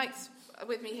Mike's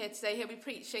with me here today. He'll be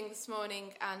preaching this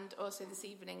morning and also this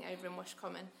evening over in Wash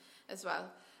Common as well.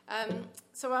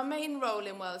 So our main role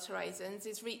in World Horizons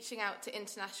is reaching out to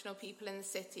international people in the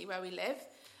city where we live.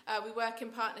 We work in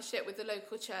partnership with the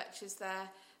local churches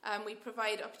there. We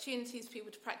provide opportunities for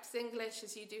people to practice English,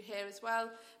 as you do here as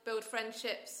well, build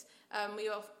friendships.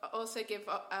 We also give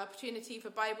opportunity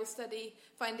for Bible study,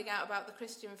 finding out about the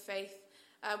Christian faith.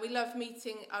 We love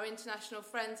meeting our international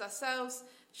friends ourselves,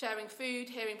 sharing food,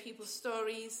 hearing people's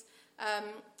stories,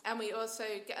 and we also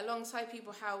get alongside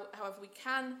people however we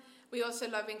can. We also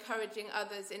love encouraging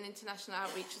others in international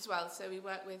outreach as well, so we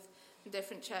work with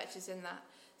different churches in that.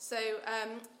 So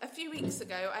a few weeks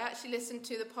ago, I actually listened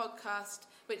to the podcast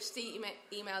which Steve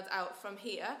emailed out from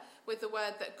here with the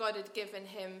word that God had given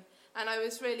him, and I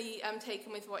was really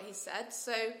taken with what he said.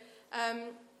 So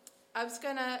I was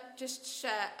going to just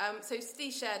share, so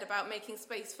Steve shared about making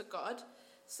space for God.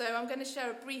 So I'm going to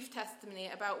share a brief testimony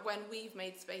about when we've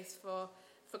made space for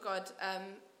God,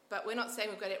 but we're not saying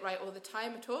we've got it right all the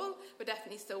time at all. We're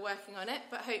definitely still working on it,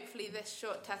 but hopefully this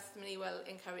short testimony will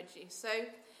encourage you. So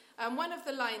one of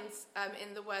the lines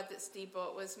in the word that Steve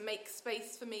brought was, make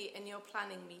space for me in your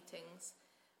planning meetings.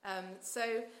 So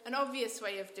an obvious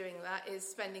way of doing that is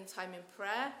spending time in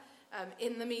prayer,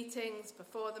 in the meetings,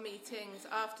 before the meetings,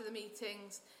 after the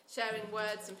meetings, sharing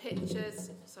words and pictures,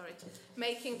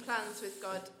 making plans with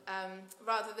God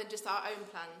rather than just our own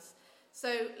plans.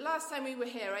 So last time we were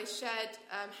here, I shared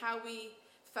how we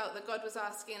felt that God was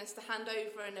asking us to hand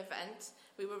over an event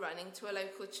we were running to a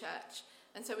local church.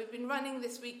 And so we've been running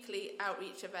this weekly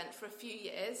outreach event for a few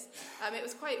years. It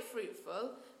was quite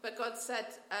fruitful, but God said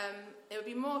it would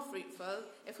be more fruitful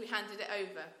if we handed it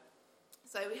over.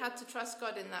 So we had to trust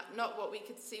God in that, not what we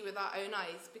could see with our own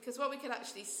eyes, because what we could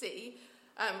actually see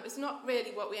was not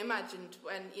really what we imagined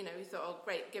when, we thought, oh,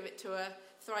 great, give it to a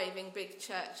thriving big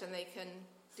church and they can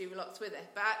do lots with it.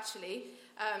 But actually,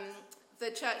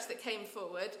 the church that came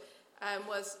forward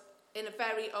was in a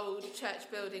very old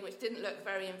church building which didn't look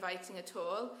very inviting at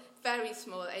all, very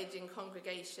small aging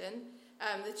congregation.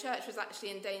 The church was actually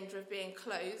in danger of being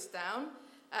closed down.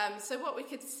 So what we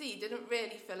could see didn't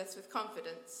really fill us with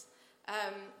confidence.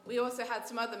 We also had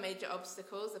some other major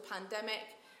obstacles. The pandemic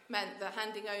meant that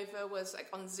handing over was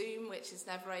on Zoom, which is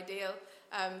never ideal.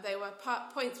 There were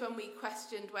points when we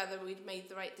questioned whether we'd made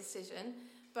the right decision.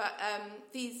 But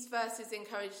these verses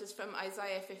encouraged us from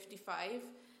Isaiah 55.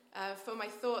 For my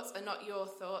thoughts are not your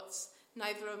thoughts,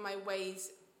 neither are my ways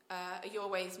are your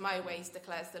ways my ways,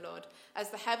 declares the Lord. As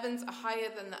the heavens are higher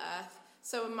than the earth,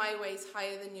 so are my ways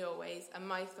higher than your ways, and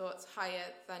my thoughts higher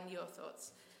than your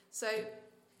thoughts. So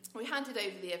we handed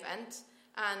over the event,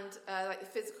 and the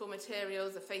physical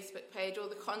materials, the Facebook page, all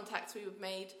the contacts we had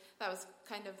made, that was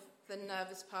kind of the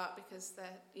nervous part because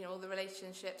all the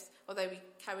relationships, although we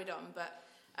carried on, but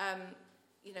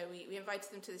we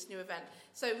invited them to this new event.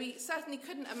 So we certainly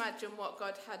couldn't imagine what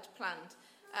God had planned.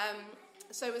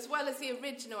 So as well as the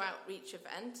original outreach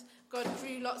event, God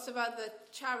drew lots of other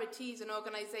charities and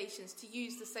organisations to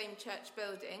use the same church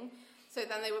building. So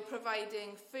then they were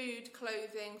providing food,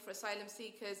 clothing for asylum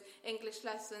seekers, English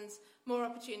lessons, more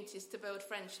opportunities to build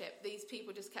friendship. These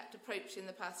people just kept approaching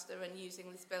the pastor and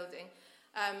using this building.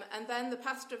 And then the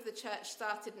pastor of the church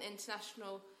started an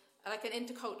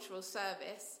intercultural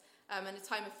service and a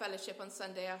time of fellowship on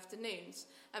Sunday afternoons.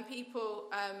 And people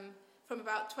from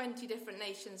about 20 different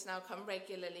nations now come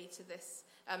regularly to this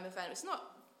event. It's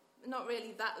not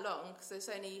really that long, because it's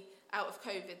only out of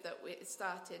COVID that it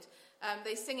started.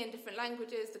 They sing in different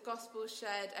languages. The gospel is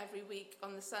shared every week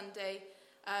on the Sunday.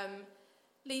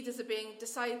 Leaders are being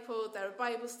discipled. There are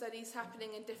Bible studies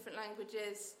happening in different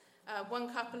languages.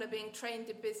 One couple are being trained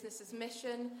in business as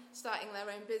mission, starting their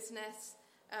own business.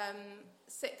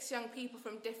 6 young people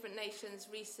from different nations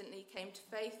recently came to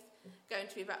faith, going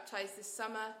to be baptised this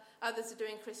summer. Others are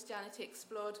doing Christianity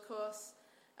Explored course.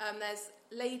 There's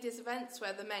ladies' events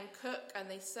where the men cook and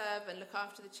they serve and look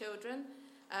after the children.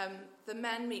 The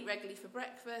men meet regularly for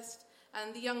breakfast,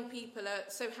 and the young people are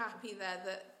so happy there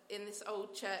that in this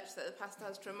old church that the pastor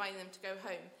has to remind them to go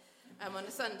home on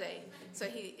a Sunday. So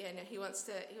he wants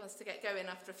to get going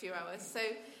after a few hours. So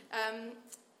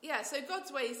so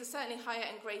God's ways are certainly higher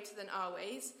and greater than our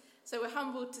ways. So we're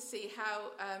humbled to see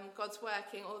how God's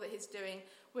working, all that he's doing.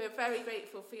 We're very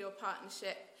grateful for your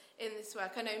partnership in this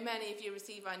work. I know many of you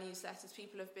receive our newsletters.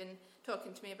 People have been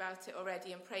talking to me about it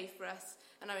already and pray for us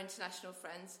and our international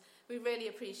friends. We really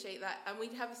appreciate that. And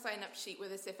we'd have a sign-up sheet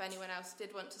with us if anyone else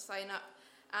did want to sign up.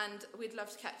 And we'd love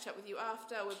to catch up with you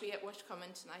after. We'll be at Wash Common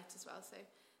tonight as well. So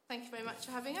thank you very much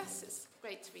for having us. It's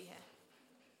great to be here.